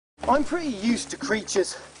I'm pretty used to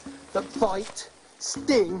creatures that bite,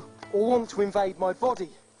 sting, or want to invade my body.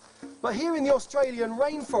 But here in the Australian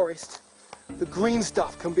rainforest, the green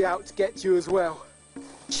stuff can be out to get you as well.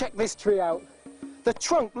 Check this tree out. The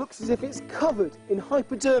trunk looks as if it's covered in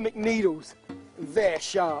hypodermic needles. They're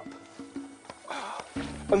sharp.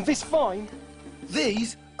 And this vine?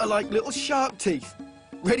 These are like little shark teeth,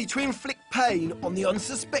 ready to inflict pain on the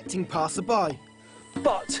unsuspecting passerby.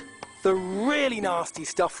 But the really nasty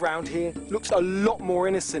stuff round here looks a lot more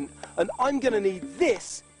innocent, and I'm going to need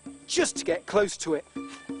this just to get close to it.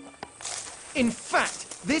 In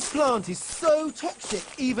fact, this plant is so toxic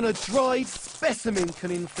even a dried specimen can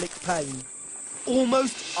inflict pain.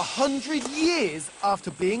 Almost 100 years after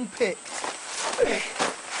being picked.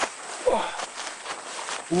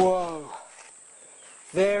 Whoa.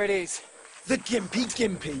 There it is. The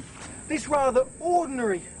Gympie-Gympie. This rather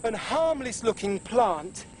ordinary and harmless looking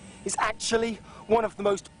plant is actually one of the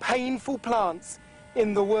most painful plants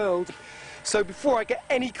in the world. So before I get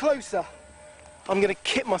any closer, I'm going to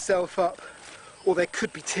kit myself up, or there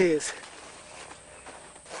could be tears.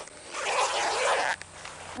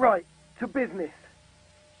 Right, to business.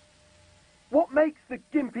 What makes the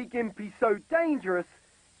Gympie-Gympie so dangerous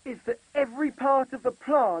is that every part of the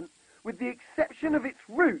plant, with the exception of its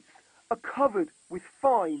roots, are covered with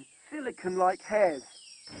fine, silicon-like hairs.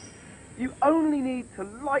 You only need to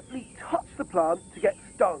lightly touch the plant to get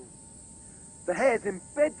stung. The hairs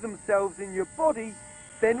embed themselves in your body,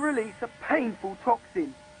 then release a painful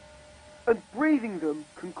toxin. And breathing them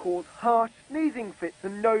can cause harsh sneezing fits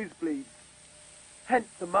and nosebleeds. Hence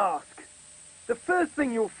the mask. The first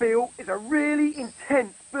thing you'll feel is a really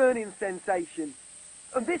intense burning sensation.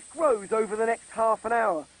 And this grows over the next half an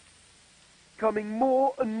hour, becoming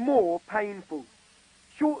more and more painful.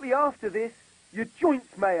 Shortly after this, your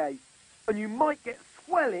joints may ache, and you might get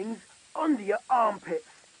swellings under your armpits.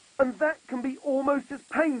 And that can be almost as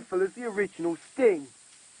painful as the original sting.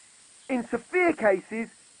 In severe cases,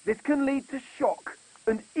 this can lead to shock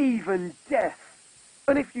and even death.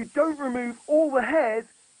 And if you don't remove all the hairs,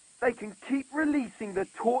 they can keep releasing the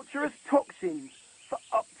torturous toxins for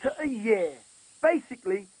up to a year.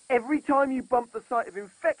 Basically, every time you bump the site of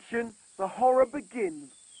infection, the horror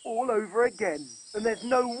begins all over again. And there's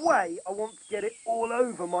no way I want to get it all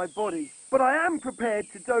over my body. But I am prepared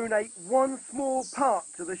to donate one small part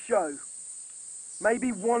to the show.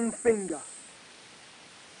 Maybe one finger.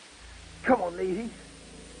 Come on, Leedy.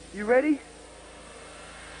 You ready?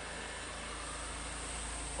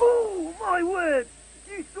 Oh, my word!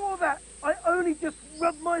 You saw that? I only just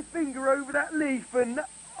rubbed my finger over that leaf and...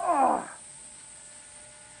 Oh!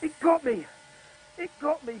 It got me. It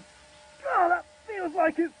got me. Oh, that feels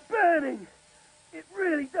like it's burning. It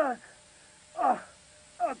really does. Oh,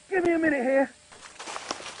 give me a minute here.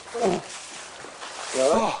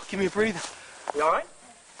 Oh, give me a breather. You all right?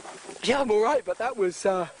 Yeah, I'm all right, but that was...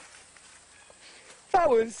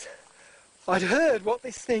 I'd heard what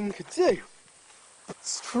this thing could do.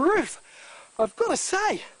 It's truth. I've got to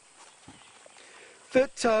say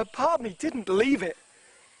that part of me didn't believe it.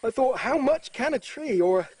 I thought, how much can a tree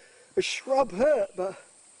or a shrub hurt? But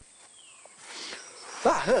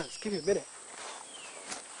that hurts. Give me a minute.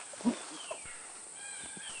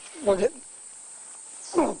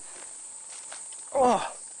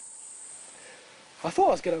 Oh, I thought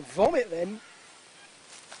I was going to vomit then.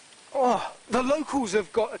 Oh, the locals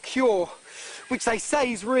have got a cure, which they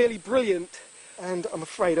say is really brilliant, and I'm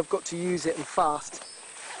afraid I've got to use it and fast.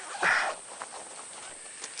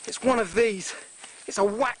 It's one of these. It's a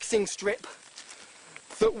waxing strip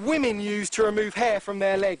that women use to remove hair from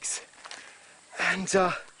their legs. And,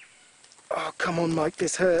 oh, come on, Mike,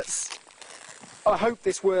 this hurts. I hope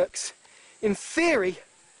this works. In theory,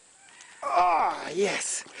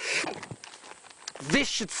 yes. This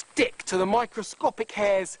should stick to the microscopic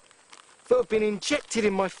hairs that have been injected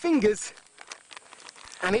in my fingers,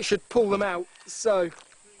 and it should pull them out, so...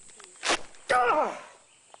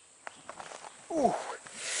 Ooh.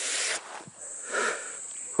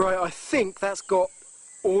 Right, I think that's got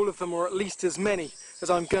all of them, or at least as many as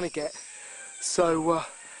I'm going to get. So,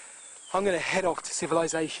 I'm going to head off to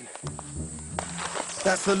civilization.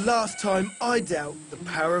 That's the last time I doubt the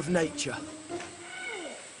power of nature.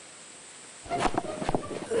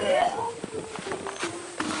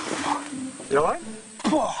 You all right?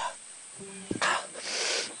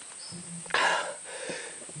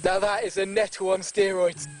 Now that is a nettle on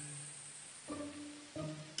steroids.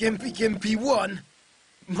 Gympie-Gympie 1,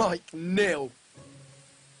 Mike 0.